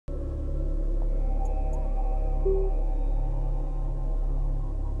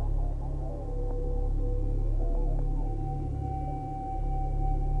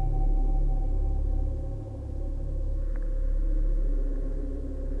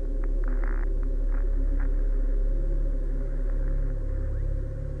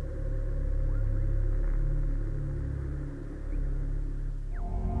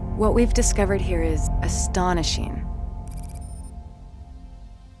What we've discovered here is astonishing.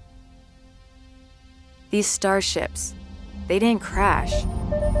 These starships, they didn't crash.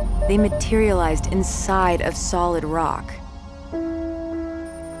 They materialized inside of solid rock.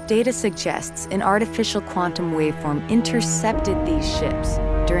 Data suggests an artificial quantum waveform intercepted these ships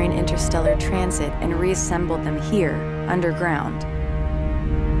during interstellar transit and reassembled them here, underground.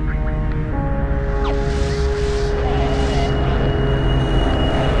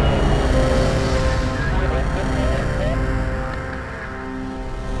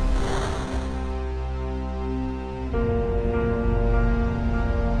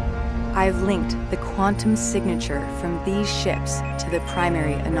 I've linked the quantum signature from these ships to the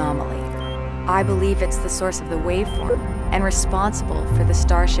primary anomaly. I believe it's the source of the waveform and responsible for the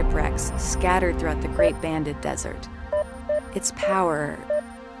starship wrecks scattered throughout the Great Banded Desert. Its power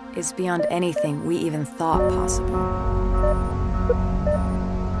is beyond anything we even thought possible.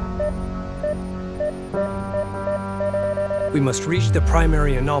 We must reach the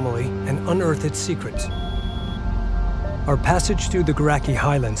primary anomaly and unearth its secrets. Our passage through the Kharak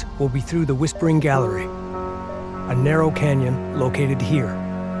highlands will be through the Whispering Gallery, a narrow canyon located here.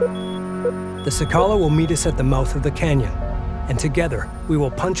 The Sakala will meet us at the mouth of the canyon, and together we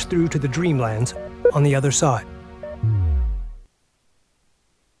will punch through to the Dreamlands on the other side.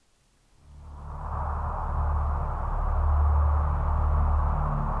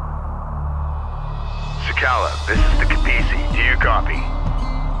 Sakala, this is the Kapisi. Do you copy?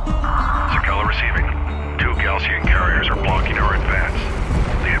 Sakala receiving. 2 Galcian carriers are blocking our advance.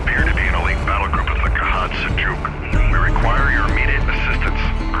 They appear to be an elite battle group of the Kahad Sajuk. We require your immediate assistance.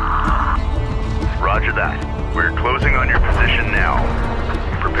 Roger that. We're closing on your position now.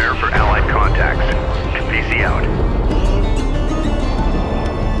 Prepare for Allied contacts. Kapisi out.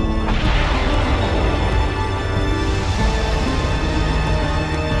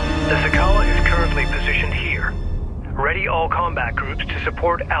 The Sakala is currently positioned here. Ready all combat groups to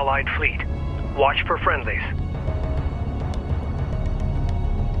support Allied fleet. Watch for friendlies.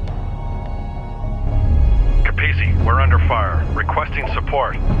 Kapisi, we're under fire. Requesting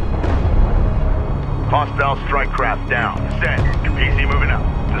support. Hostile strike craft down. Send. Kapisi moving up.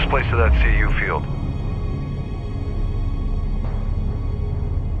 Displace to that CU field.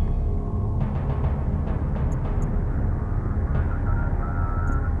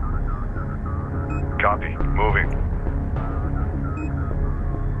 Copy. Moving.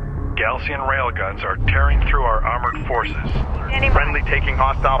 Galcian railguns are tearing through our armored forces. Friendly taking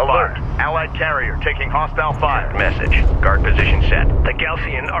hostile fire. Allied carrier taking hostile fire. Message. Guard position set. The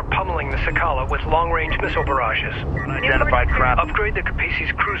Galcian are pummeling the Sakala with long-range missile barrages. Unidentified craft. Upgrade the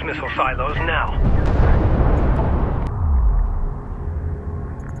Kapisi's cruise missile silos now.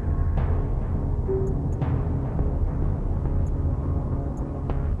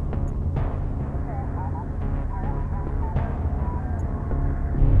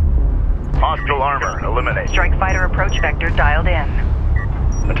 Hostile armor eliminated. Strike fighter approach vector dialed in.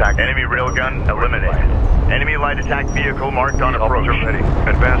 Attack enemy railgun eliminated. Enemy light attack vehicle marked on approach. Ready.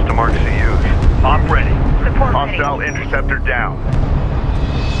 Advance to mark CUs. Op ready. Support Hostile ready. interceptor down.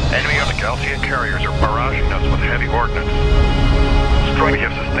 Enemy on the Galcian carriers are barraging us with heavy ordnance. We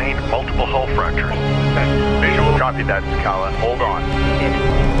have sustained multiple hull fractures. Visual. Copy that, Sakala. Hold on.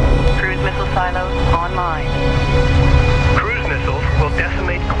 Cruise missile silos online. Cruise missiles will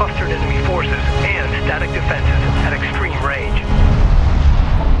decimate clustered enemy forces and static defenses at extreme range.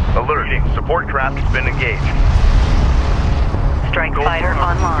 Alerting. Support craft has been engaged. Strike fighter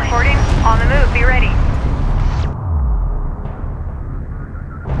online. Reporting. On the move. Be ready.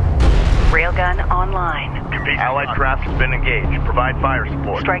 Railgun online. Allied craft has been engaged. Provide fire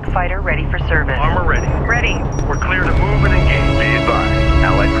support. Strike fighter ready for service. Armor ready. Ready. We're clear to move and engage. Be advised.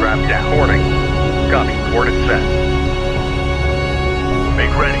 Allied craft down. Boarding. Copy. Coordinate set.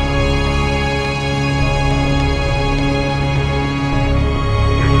 Make ready.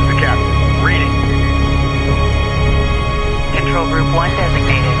 This is the captain. Reading. Control group 1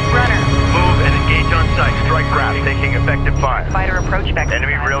 designated. Runner. Move and engage on site. Strike craft taking effective fire. Fighter approach vector.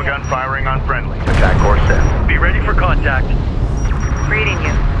 Enemy railgun firing on friendly. Attack course set. Be ready for contact. Reading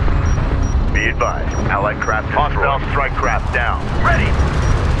you. Be advised. Allied craft hostile strike craft down. Ready.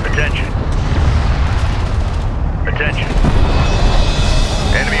 Attention. Attention.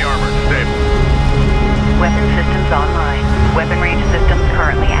 Enemy armor stable. Weapon systems online. Weapon range systems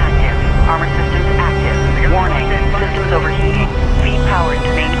currently active. Armor systems active. Warning. Systems overheating. Feed power to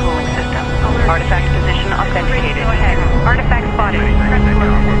main cooling system. Artifact position authenticated. Go ahead. Artifact spotted.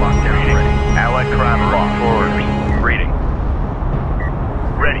 Allied craft locked forward. Reading.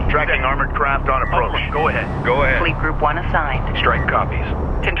 Ready. Tracking armored craft on approach. Go ahead. Go ahead. Fleet group 1 assigned. Strike copies.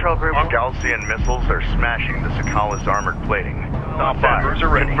 Control patrol group. Galcian missiles are smashing the Sakala's armored plating. On fire. Cruiser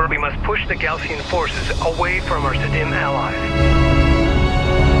ready. We must push the Galcian forces away from our Sidim allies.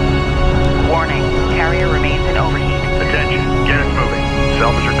 Warning, carrier remains in overheat. Attention, get us moving.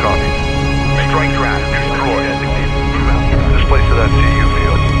 Salvage your copies. Strike craft, destroy. This place to that CU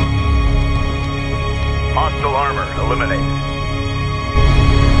field. Hostile armor, eliminate.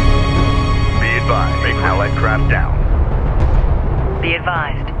 Be advised, make allied craft down. Be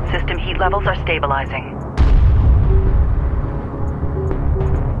advised, system heat levels are stabilizing.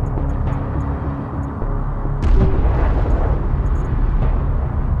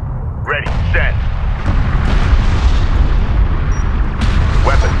 Ready, send.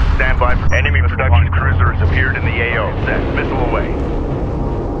 Weapons, stand by for enemy production cruiser has appeared in the AO. Send, missile away.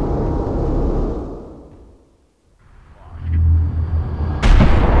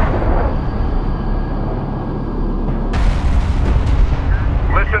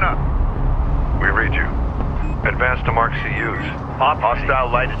 Listen up. We read you. Advance to mark CUs. Hostile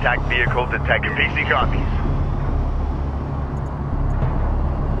light attack vehicle detected. PC copies.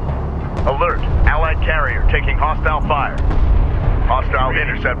 Alert! Allied carrier taking hostile fire. Hostile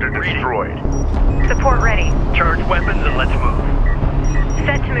interceptor destroyed. Support ready. Charge weapons and let's move.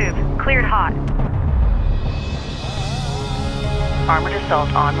 Set to move. Cleared hot. Armored assault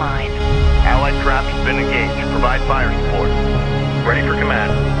online. Allied craft has been engaged. Provide fire support. Ready for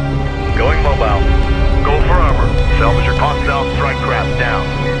command. Going mobile. Go for armor. Salvage your hostile strike craft down.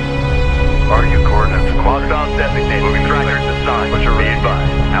 RU coordinates. Hostiles designated. Moving trackers assigned. Be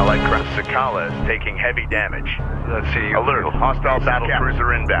advised. Allied craft Sakala is taking heavy damage. Let's see. Alert. Hostile battle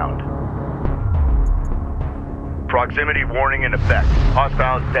cruiser inbound. Proximity warning in effect.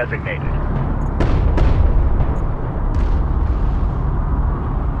 Hostiles designated.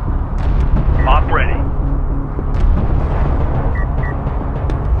 Op ready.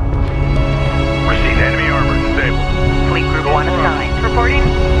 Receive enemy armor disabled. Fleet Group 1 assigned. Reporting.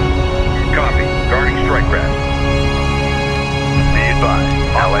 Copy. Guarding strike craft. Be advised.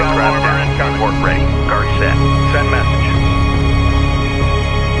 Allied craft down. Port ready. Guard set. Send message.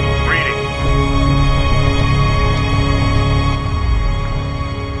 Reading.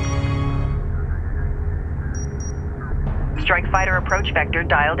 Strike fighter approach vector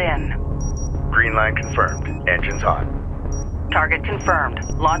dialed in. Green line confirmed. Engines hot. Target confirmed.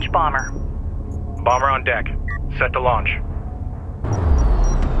 Launch bomber. Bomber on deck. Set to launch.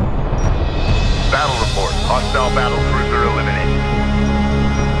 Battle report. Hostile battle cruiser eliminated.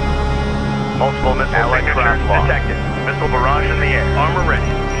 Multiple missile Allied craft detected. Missile barrage in the air. Armor ready.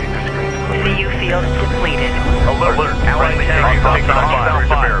 CU field depleted. Alert. Allied tank hostile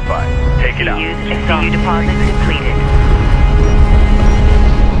fire. Verify. Take it out. CU deposit depleted.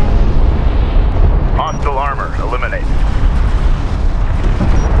 Hostile armor eliminated.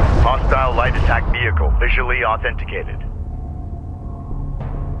 Hostile light attack vehicle visually authenticated.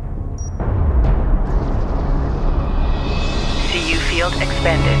 CU field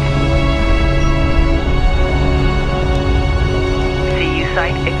expended. CU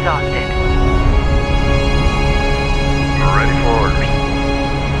site exhausted. We're ready for orders.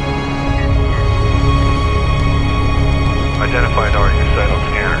 Identified RU site on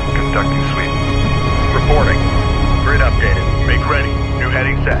scanner. Conducting sweep. Reporting. Grid updated. Make ready. New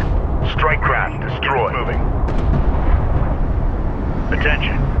heading set. Strike craft destroyed. Moving.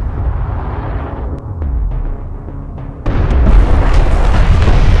 Attention.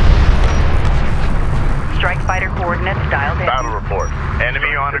 Strike fighter coordinates dialed in. Battle report.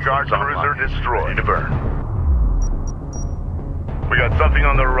 Enemy honor guard cruiser destroyed. To burn. We got something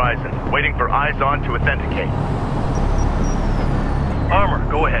on the horizon. Waiting for eyes on to authenticate. Armor,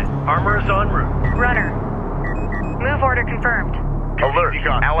 go ahead. Armor is en route. Runner. Move order confirmed. Alert.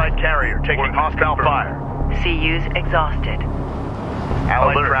 Allied carrier taking hostile fire. CU's exhausted.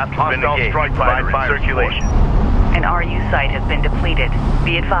 Allied craft has been engaged. Strike fighter in circulation. An RU site has been depleted.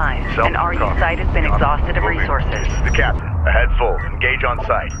 Be advised, an RU site has been exhausted of resources. This is the captain. Ahead full. Engage on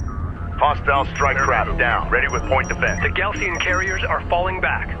site. Hostile strike craft down. Ready with point defense. The Galcian carriers are falling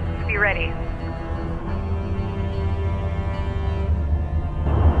back. Be ready.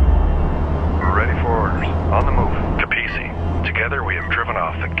 We're ready for orders. On the move. To PC. Together we have driven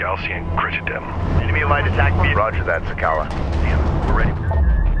off the Galcian Critidem. Enemy light attack vehicle. Roger that, Sakala. We're ready.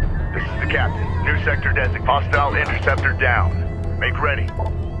 This is the captain. New sector designated. Hostile interceptor down. Make ready.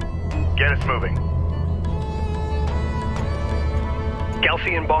 Get us moving.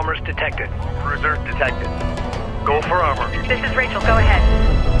 Galcian bombers detected. Cruiser detected. Go for armor. This is Rachel. Go ahead.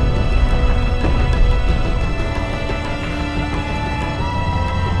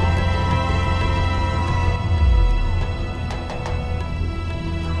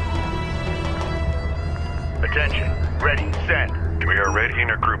 Ready, send. We are readying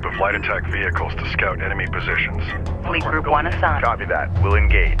a group of light attack vehicles to scout enemy positions. Fleet Group 1 assigned. Copy that. We'll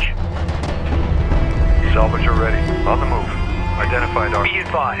engage. Salvage are ready. On the move. Identified our... Be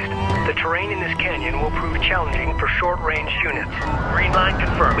advised, the terrain in this canyon will prove challenging for short-range units. Green line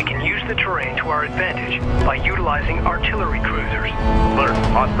confirmed. We can use the terrain to our advantage by utilizing artillery cruisers. Alert.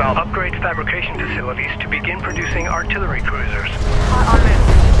 Hostile. Upgrade fabrication facilities to begin producing artillery cruisers.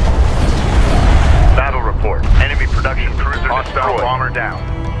 Battle report. Enemy production cruiser destroyed. Bomber down.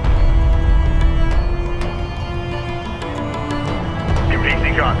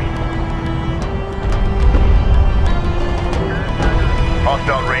 Easy copy.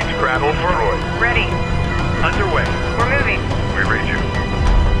 Hostile range craft destroyed. Ready. Underway. We're moving. We read you.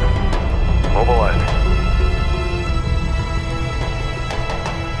 Mobilizing.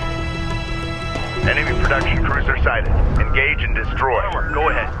 Enemy production cruiser sighted. Engage and destroy. Go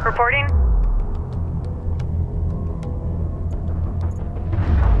ahead. Reporting.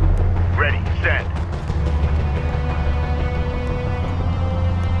 Ready. Send.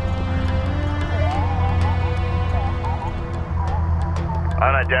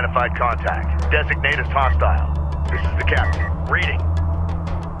 Unidentified contact. Designate as hostile. This is the captain. Reading.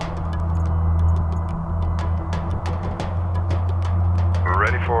 We're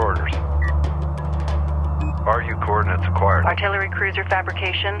ready for orders. RU coordinates acquired. Artillery cruiser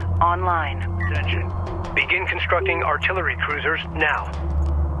fabrication online. Attention. Begin constructing artillery cruisers now.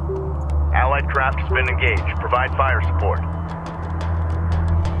 Allied craft has been engaged. Provide fire support.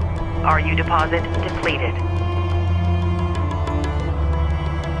 RU deposit depleted.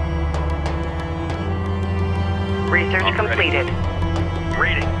 Research completed.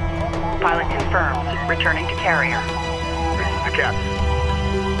 Reading. Pilot confirmed. Returning to carrier. This is the captain.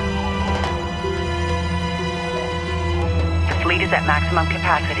 The fleet is at maximum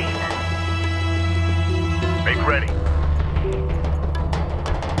capacity. Make ready.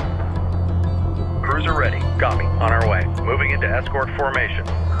 Cruiser ready. Copy. On our way. Moving into escort formation.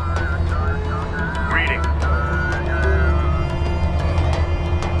 Reading.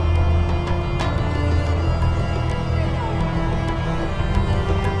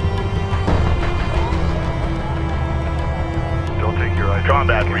 Don't take your eyes.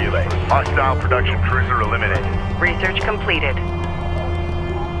 Combat relay. Hostile production cruiser eliminated. Research completed.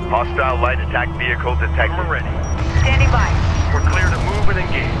 Hostile light attack vehicle detected. We're ready. Standing by. We're clear to move and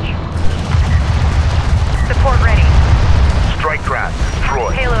engage. Support ready. Strike craft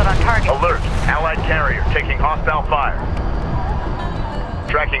destroyed. Payload on target. Alert. Allied carrier taking hostile fire.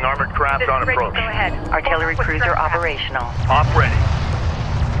 Tracking armored craft This on is Rachel, approach. go ahead. Artillery Focus with cruiser strike craft. operational. Op ready.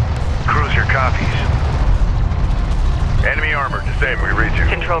 Cruiser copies. Enemy armor disabled. We read you.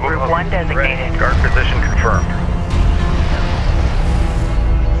 Control group 1 designated. Guard position confirmed.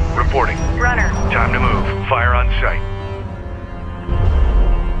 Reporting. Runner. Time to move. Fire on sight.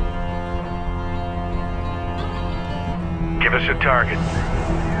 Give us a target.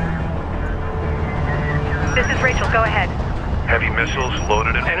 This is Rachel, go ahead. Heavy missiles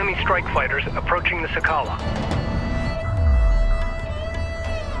loaded and... Enemy strike fighters approaching the Sakala.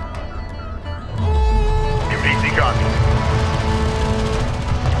 Easy copy.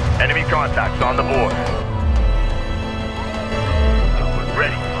 Enemy contacts on the board.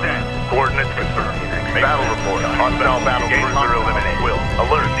 Ready. Stand. Coordinates confirmed. Battle report. Hostile battle cruiser eliminated. Will.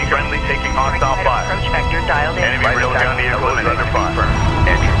 Alert. Friendly taking hostile fire. Approach vector dialed in. Enemy railgun vehicle is under fire.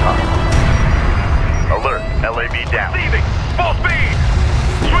 Engine top. Alert. LAV down. Receiving! Full speed!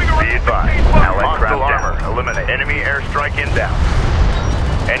 Swing around! Be advised. Allied craft armor. Eliminate. Enemy airstrike inbound.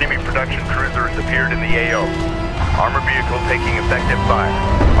 Enemy production cruiser has appeared in the AO. Armor vehicle taking effective fire.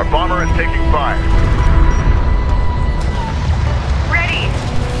 Our bomber is taking fire. Ready.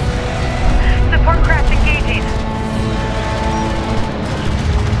 Support craft engaging.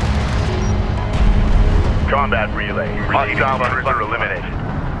 Combat relay. Hostile cruiser eliminated.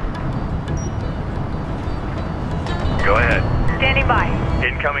 Go ahead. Standing by.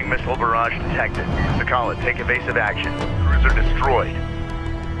 Incoming missile barrage detected. Sakala, take evasive action. Cruiser destroyed.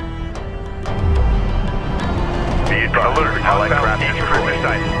 Be advised. Alert. Allied craft destroyed.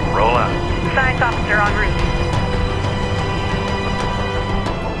 Roll out. Science officer en route.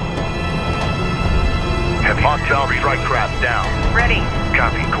 Heavy Hostile strike craft down. Ready.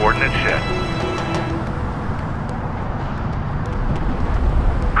 copy. Coordinates set.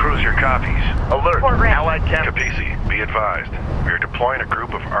 Cruiser copies. Alert. Report ready. Allied camp. Capisi, be advised. We are deploying a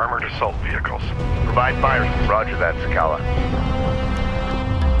group of armored assault vehicles. Provide fire. Roger that, Sakala.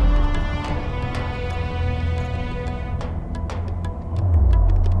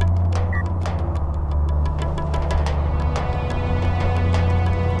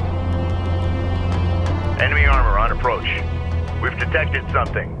 Enemy armor on approach. detected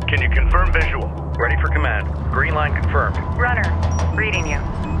something. Can you confirm visual? Ready for command. Green line confirmed. Runner, reading you.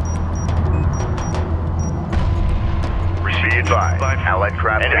 Be advised. Allied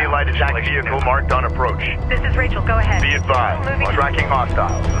craft. Enemy light attack vehicle marked on approach. This is Rachel, go ahead. Be advised. Moving. Tracking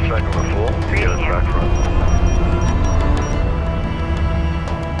hostiles. The second we're full. Reading you.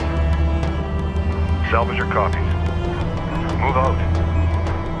 Salvage your copies. Move out.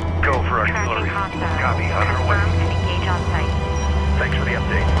 Go for artillery. Copy, on our way. And engage on site. Thanks for the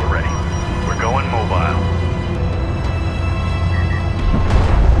update. We're ready. We're going mobile.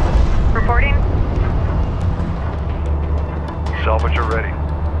 Reporting. Salvage are ready.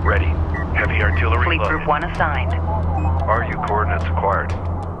 Ready. Heavy artillery Fleet loaded. Group 1 assigned. RU coordinates acquired.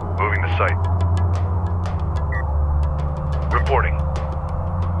 Moving to site. Reporting.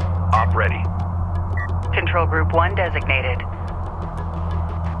 Op ready. Control Group 1 designated.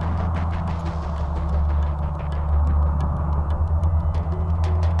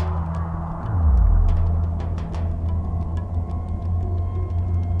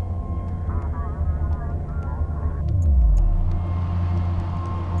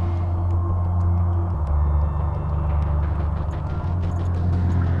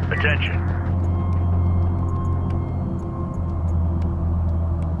 Attention.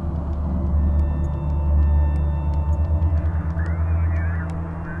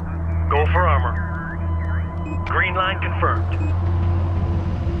 Go for armor. Green line confirmed.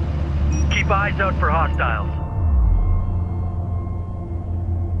 Keep eyes out for hostiles.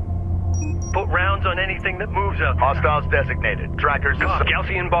 Put rounds on anything that moves out. Hostiles designated. Trackers.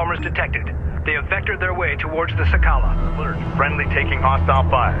 Gaussian bombers detected. They have vectored their way towards the Sakala. Alert. Friendly taking hostile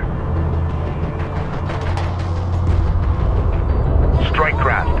fire. Strike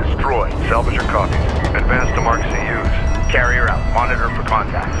craft destroyed. Salvage your copies. Advance to mark CUs. Carrier out. Monitor for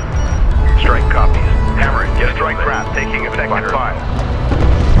contact. Strike copies. Hammering. Get strike craft taking effective fire.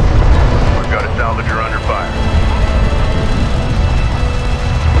 We've got a salvager under fire.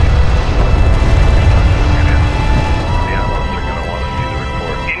 The analysts are going to want to see the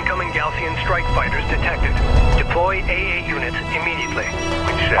report. Incoming Gaussian strike fighters detected. Deploy AA units immediately.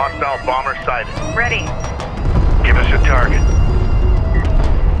 Hostile bomber sighted. Ready. Give us your target.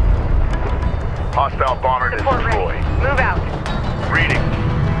 Hostile bomber Support destroyed. ready. Move out. Reading.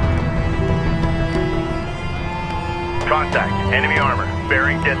 Contact. Enemy armor.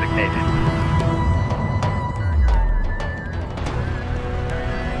 Bearing designated.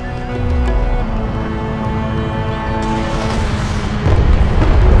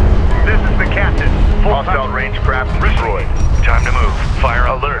 This is the captain. Hostile range craft destroyed. Time to move. Fire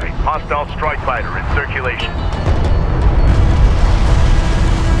Alert. Hostile strike fighter in circulation.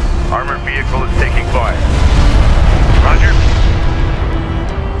 Armored vehicle is taking fire. Roger.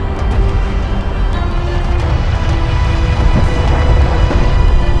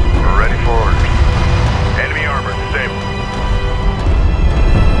 We're ready for orders. Enemy armor disabled.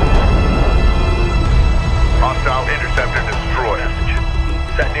 Hostile interceptor destroyed.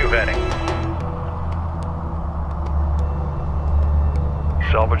 Set new heading.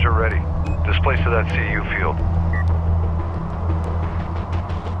 Salvage are ready. Displace to that CU field.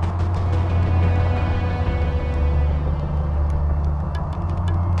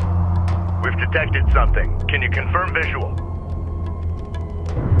 We've detected something. Can you confirm visual?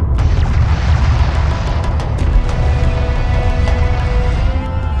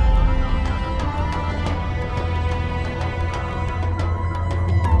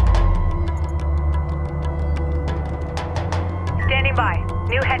 Standing by.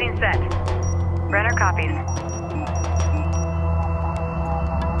 New heading set. Runner copies.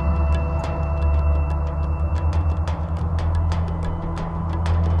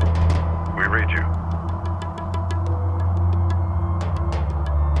 We read you.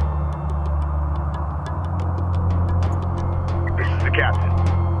 This is the captain.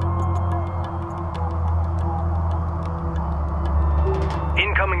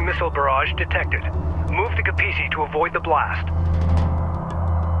 Incoming missile barrage detected. Move to Capisi to avoid the blast.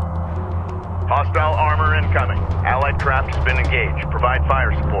 Hostile armor incoming. Allied craft has been engaged. Provide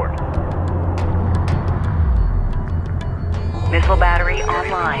fire support. Missile battery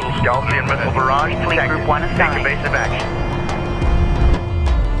online. Gaussian missile barrage Fleet detected. Group 1 Take assigned. evasive action.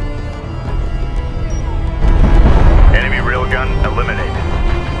 Enemy railgun eliminated.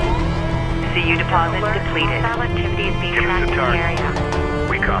 CU deposit depleted. Hostile activity is being Give us tracked the in the target. area.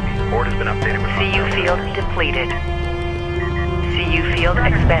 We copy. Order's been updated with CU field depleted. CU field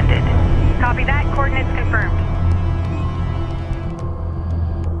expended. Copy that. Coordinates confirmed.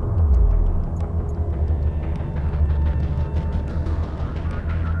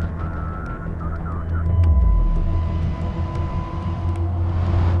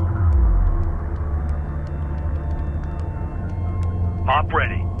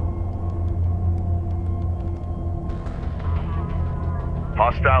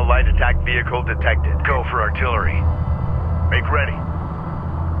 light attack vehicle detected. Go for artillery. Make ready.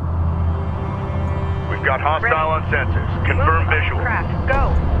 We've got hostile on sensors. Confirm visual. Craft,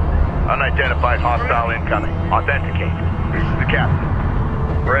 go. Unidentified hostile incoming. Authenticate. This is the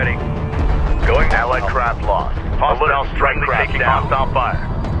captain. Ready. Going Allied craft lost. Hostile strike craft taking down. Hostile fire.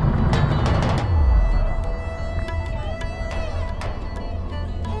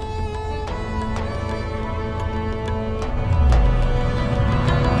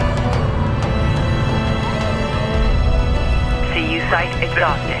 CU site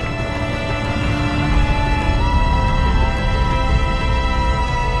exhausted.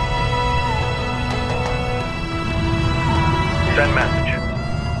 Send message.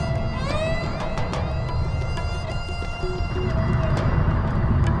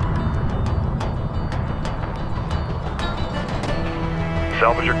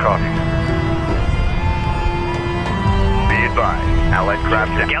 Salvage your copies. Be advised, Allied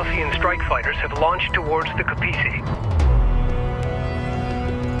craft down. Galcian strike fighters have launched towards the Capisi.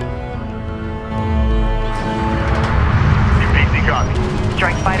 UPC copy.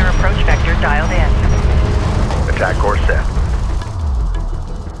 Strike fighter approach vector dialed in. Attack course set.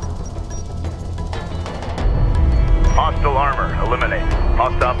 Hostile armor eliminated.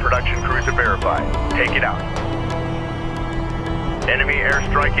 Hostile production cruiser verified. Take it out. Enemy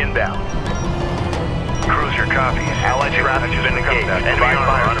airstrike inbound. Cruiser copies. Allied craft has been engaged. Enemy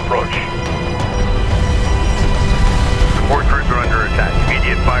armor on approach. Support cruiser under attack.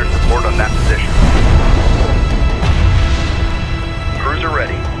 Immediate fire support on that position. Cruiser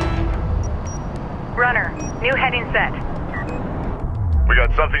ready. Runner, new heading set. We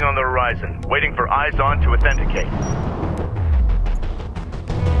got something on the horizon. Waiting for eyes on to authenticate.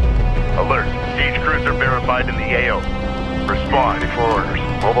 Alert. Siege cruiser verified in the AO. Respond. Ready for orders.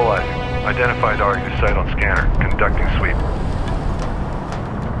 Mobilizing. Identified target site on scanner. Conducting sweep.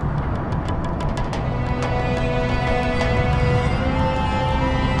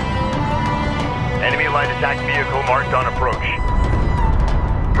 Enemy light attack vehicle marked on approach.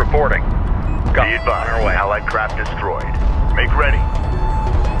 Reporting. Be advised. On our way. Allied craft destroyed. Make ready.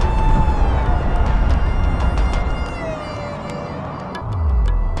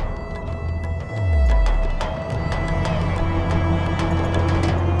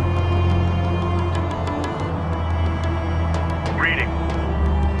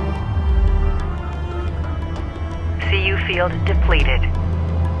 CU field depleted.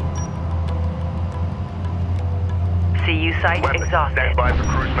 CU site Weapons. exhausted. Stand by for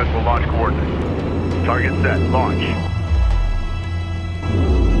cruise missile launch coordinates. Target set. Launch.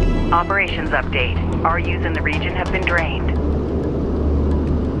 Operations update. RUs in the region have been drained.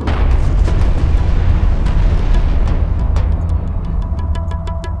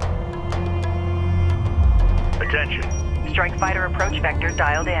 Attention. Strike fighter approach vector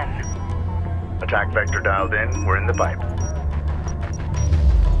dialed in. Attack vector dialed in. We're in the pipe.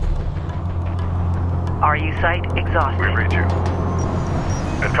 RU site exhausted. We read you.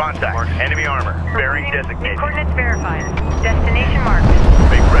 Contact. Enemy armor. Bearing New designated. coordinates verified. Destination marked.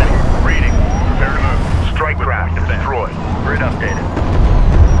 Make ready. Reading. Prepare to move. Strike craft destroyed. Grid updated.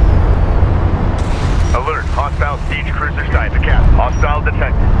 Alert. Hostile siege cruiser site. The cap. Hostile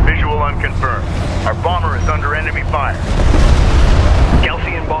detected. Visual unconfirmed. Our bomber is under enemy fire.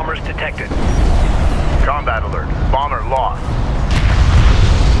 Galcian bombers detected. Combat alert. Bomber lost.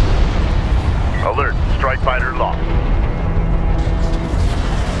 Alert. Strike fighter lost.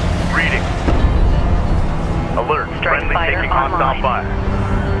 Reading. Alert. Strike Friendly fighter taking hostile online. fire.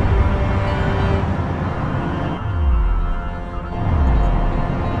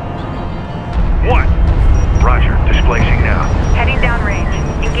 What? Roger. Displacing now. Heading downrange.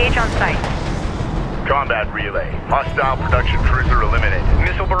 Engage on site. Combat relay. Hostile production cruiser eliminated.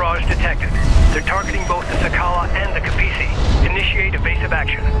 Missile barrage detected. They're targeting both the Sakala and the Capisi. Initiate evasive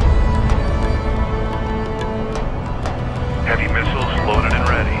action. Heavy missiles loaded and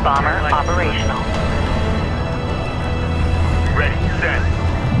ready. Bomber operational. Ready. Send.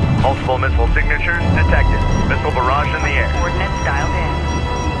 Multiple missile signatures detected. Missile barrage in the air. Coordinates dialed in.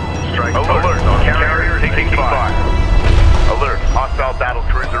 Strike alert. Carrier taking fire. Alert. Hostile battle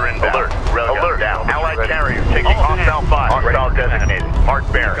cruiser inbound. Alert. Alert. Down. Allied carrier taking hostile fire. Hostile designated. Mark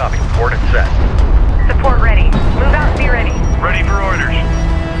bearing. Copy. Coordinate set. Support ready. Move out and be ready. Ready for orders.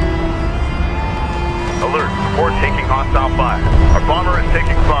 Alert. Support taking hostile fire. Our bomber is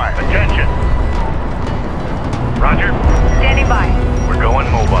taking fire. Attention. Roger. Standing by. We're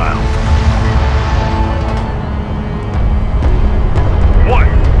going mobile. What?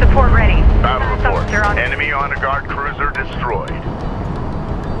 Support ready. Battle report. Officer on. Enemy honor guard cruiser destroyed.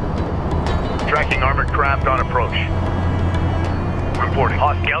 Tracking armored craft on approach. Reporting.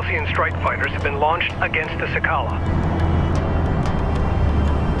 Galcian Gaussian strike fighters have been launched against the Sakala.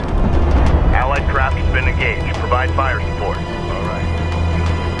 Allied craft has been engaged. Provide fire support. All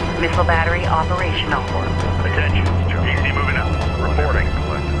right. Missile battery operational. Attention. DC moving out. Reporting.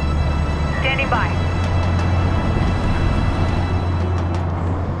 Standing by.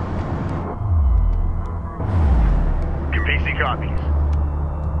 PC copies.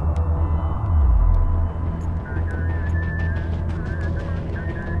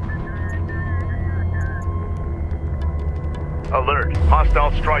 Alert.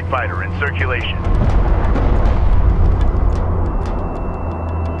 Hostile strike fighter in circulation.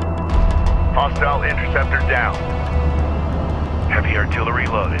 Hostile interceptor down. Heavy artillery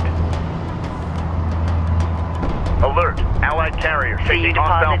loaded. Alert. Allied carrier taking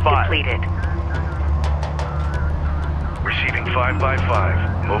hostile deposit fire. depleted. Receiving 5 by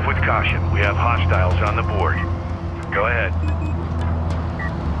 5. Move with caution. We have hostiles on the board. Go ahead.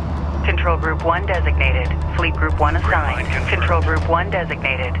 Control Group 1 designated. Fleet Group 1 assigned. confirmed. Control Group 1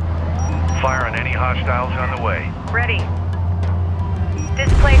 designated. Fire on any hostiles on the way. Ready.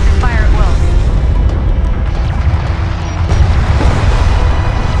 Displace and fire at will.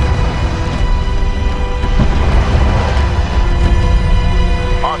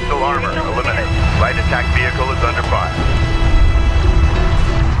 Hostile armor eliminated. Light attack vehicle is under fire.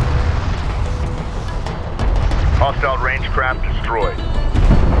 Hostile range craft destroyed.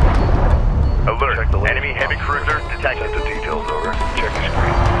 Alert. Enemy heavy cruiser detected. Set the details over. Check the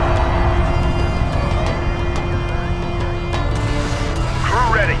screen. Crew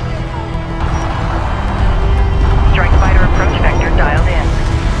ready. Strike fighter approach vector dialed in.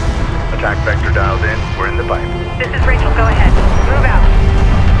 Attack vector dialed in. We're in the pipe. This is Rachel. Go ahead. Move out.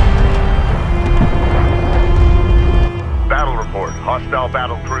 Battle report. Hostile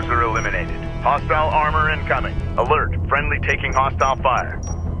battle cruiser eliminated. Hostile armor incoming. Alert. Friendly taking hostile fire.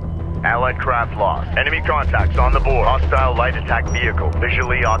 Allied craft lost. Enemy contacts on the board. Hostile light attack vehicle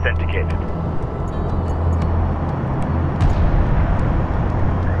visually authenticated.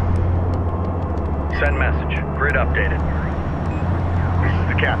 Send message. Grid updated. This is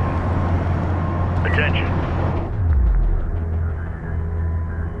the captain. Attention.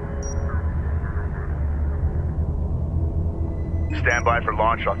 Stand by for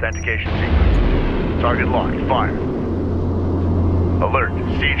launch authentication sequence. Target locked. Fire. Alert.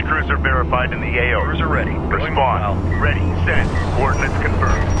 Siege cruiser verified in the AO. Cruiser ready. Respond. Ready. Send. Coordinates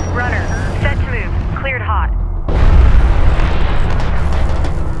confirmed. Runner. Set to move. Cleared hot.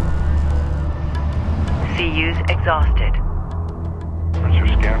 CUs exhausted. What's your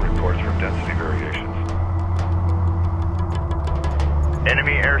scan reports for density variations?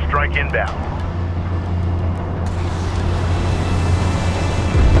 Enemy airstrike inbound.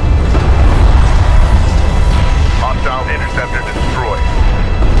 Hostile interceptor destroyed.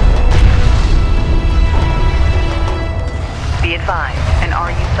 Be advised, an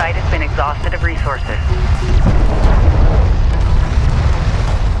RU site has been exhausted of resources.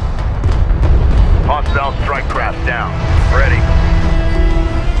 Hostile strike craft down. Ready.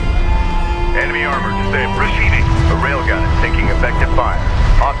 Enemy armor disabled. Receiving. A railgun is taking effective fire.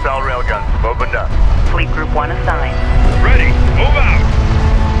 Hostile railguns have opened up. Fleet Group 1 assigned. Ready. Move out.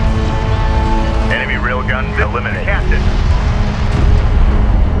 Enemy railguns eliminated. Captain.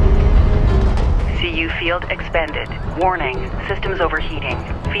 CU field expended. Warning, systems overheating.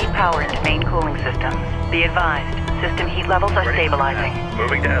 Feed power into main cooling systems. Be advised, system heat levels are stabilizing.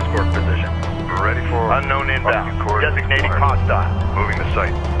 Moving to escort position. Ready for Unknown inbound. coordinates Designating confirmed. hostile. Moving to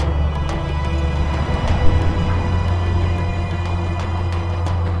site.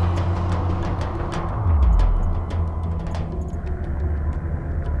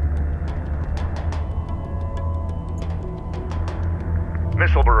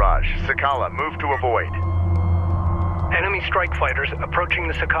 Missile barrage. Sakala, move to avoid. Enemy strike fighters approaching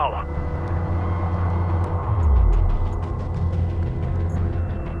the Sakala.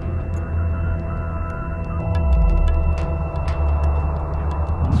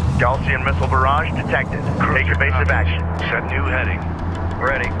 Gaussian missile barrage detected. Take evasive action. Set new heading.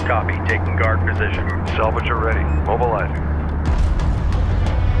 Ready. Copy. Taking guard position. Salvager ready. Mobilizing.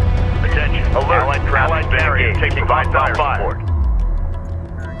 Attention. Alert. Allied craft carrier taking hostile fire support.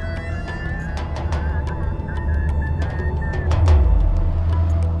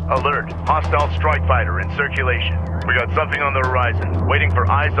 Alert. Hostile strike fighter in circulation. We got something on the horizon. Waiting for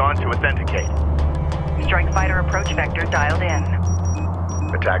eyes on to authenticate. Strike fighter approach vector dialed in.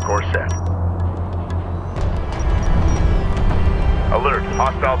 Attack course set. Alert.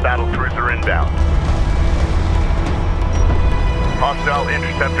 Hostile battle cruiser inbound. Hostile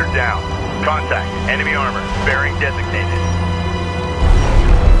interceptor down. Contact. Enemy armor. Bearing designated.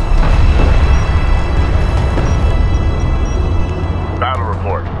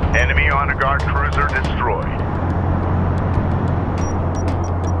 Enemy honor guard cruiser destroyed.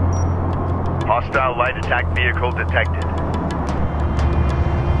 Hostile light attack vehicle detected.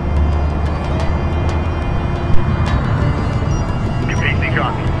 Capacity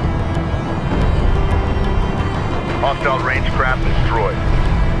copy. Hostile range craft destroyed.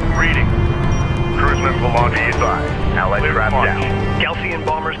 Reading. Cruise missile launch advised. Allied craft down. Galcian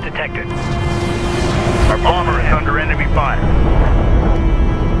bombers detected. Our bomber is under enemy fire.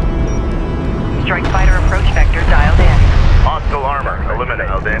 Strike fighter approach vector dialed in. Hostile armor eliminated.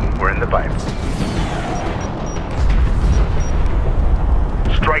 Dialed in. We're in the pipe.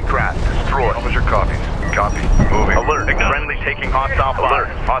 Strike craft destroyed. Officer copies. Copy. Moving. Alert. Friendly taking hostile fire.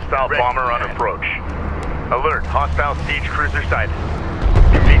 Alert. Hostile bomber on approach. Alert. Hostile siege cruiser sighted.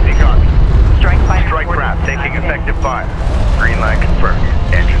 DC copy. Strike fighter. Strike craft taking effective fire. Green light confirmed.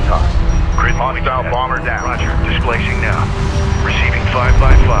 Engines hot. Hostile bomber down. Roger. Displacing now. Receiving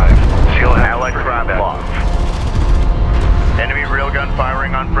 5x5. Seal hatch. Allied craft lost. Enemy railgun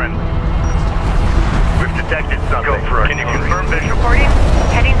firing on friendly. We've detected something. Go for it. Can you confirm visual? Reporting.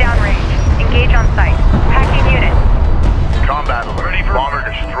 Heading downrange. Engage on site. Packing unit. Combat alert. Ready for Bomber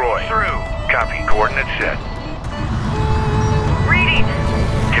destroyed. Through. Copy. Coordinates set. Reading.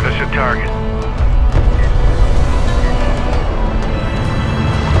 Give us a target.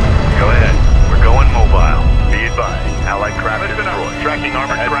 Go ahead. We're going mobile. Be advised. Allied craft destroyed. Tracking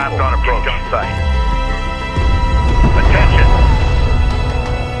armored craft on approach. On site. Attention.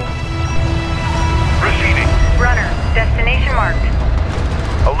 Receiving. Runner. Destination marked.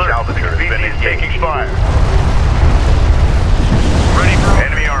 Alert. Salvager has been taking fire. Ready for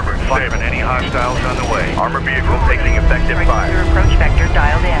Enemy armor. firing. Any hostiles on the way. Armor vehicle taking effective Strike fire. fighter approach vector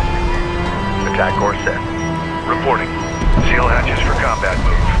dialed in. Attack course set. Reporting. Seal hatches for combat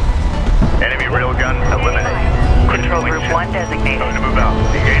move. Enemy railgun eliminated. Control group 1 designated. Time to move out.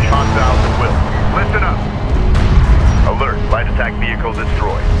 Engage hostiles at will. Listen up. Alert. Light attack vehicle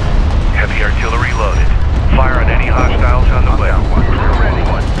destroyed. Heavy artillery loaded. Fire on any hostiles on the way. Ready.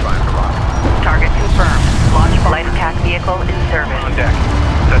 Time to rock. Target confirmed. Launch light attack vehicle in service. On deck.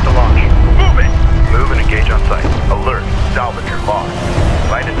 Set to launch. Move it. Move and engage on site. Alert. Salvager lost.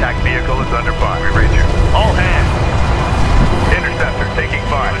 Light attack vehicle is under fire. We read you. All hands. Interceptor taking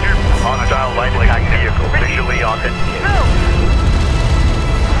fire. Hostile light attack vehicle visually authenticated.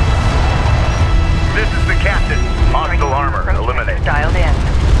 This is the captain. Hostile armor eliminated. Dialed in.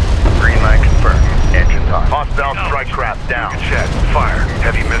 Green light confirmed. Engines on. Hostile strike craft down. Set. Fire.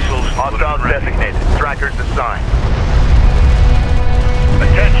 Heavy missiles. Hostiles loaded and ready. designated. Trackers assigned.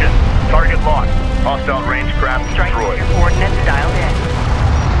 Attention. Target locked. Hostile range craft Strike destroyed. fighter coordinates dialed in.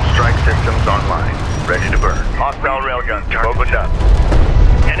 Strike systems online. Ready to burn. Hostile railgun opened up.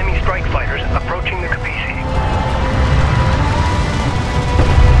 Enemy strike fighters approaching the Capisi.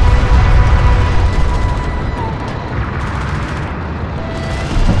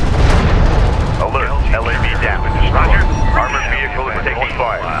 Alert. LAV down. Roger. Armored vehicle is taking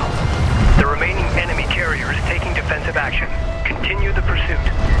fire. The remaining enemy carrier is taking defensive action. Continue the pursuit.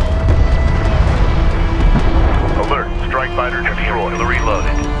 Alert. Strike fighter destroyed. Artillery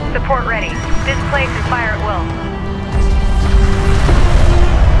loaded. Support ready. Displace and fire at will.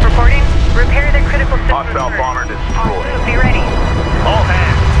 Reporting. Repair the critical systems Hostile first. bomber destroyed. Be ready. All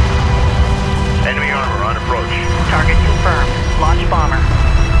hands. Enemy armor on approach. Target confirmed. Launch bomber.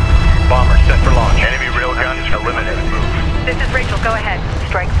 Bomber set for launch. Enemy railgun eliminated. This is Rachel. Go ahead.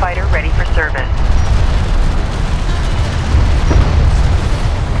 Strike fighter ready for service.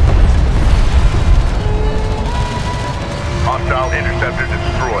 Hostile interceptor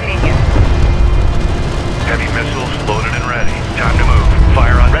destroyed. Continue. Heavy missiles loaded and ready. Time to move.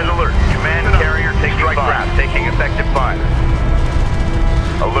 Fire on. Red alert. Command carrier taking strike craft taking effective fire.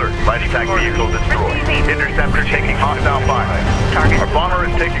 Alert. Light attack vehicle destroyed. Interceptor taking hostile fire. Target. Our bomber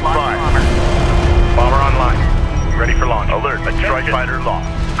is taking Launch fire. bomber. Bomber online. Ready for launch. Alert. Strike fighter lost.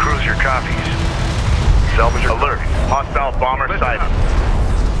 Cruiser copies. Salvager alert. Hostile bomber sighted.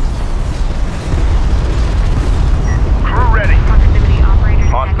 Crew ready. Proximity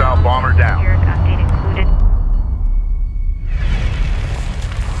operators. Hostile bomber down. Here's update included.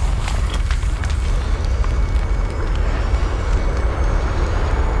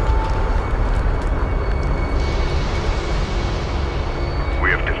 We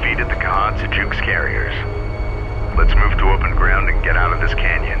have defeated the Kharak carriers. Let's move to open ground and get out of this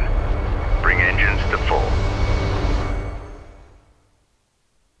canyon. Bring engines to full.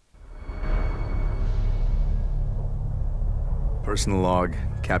 Personal log,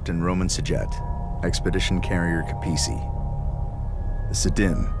 Captain Roman Sajet, Expedition Carrier Capisi. The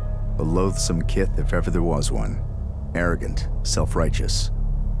Sadim, a loathsome kith if ever there was one. Arrogant, self-righteous.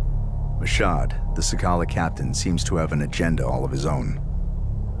 Mashad, the Sakala captain, seems to have an agenda all of his own.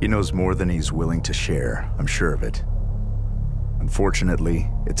 He knows more than he's willing to share, I'm sure of it. Unfortunately,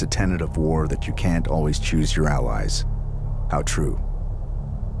 it's a tenet of war that you can't always choose your allies. How true.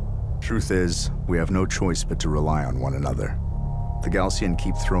 Truth is, we have no choice but to rely on one another. The Galcian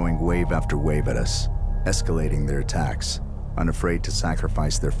keep throwing wave after wave at us, escalating their attacks, unafraid to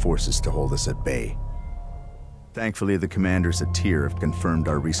sacrifice their forces to hold us at bay. Thankfully, the commanders at Tyr have confirmed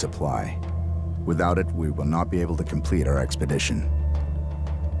our resupply. Without it, we will not be able to complete our expedition.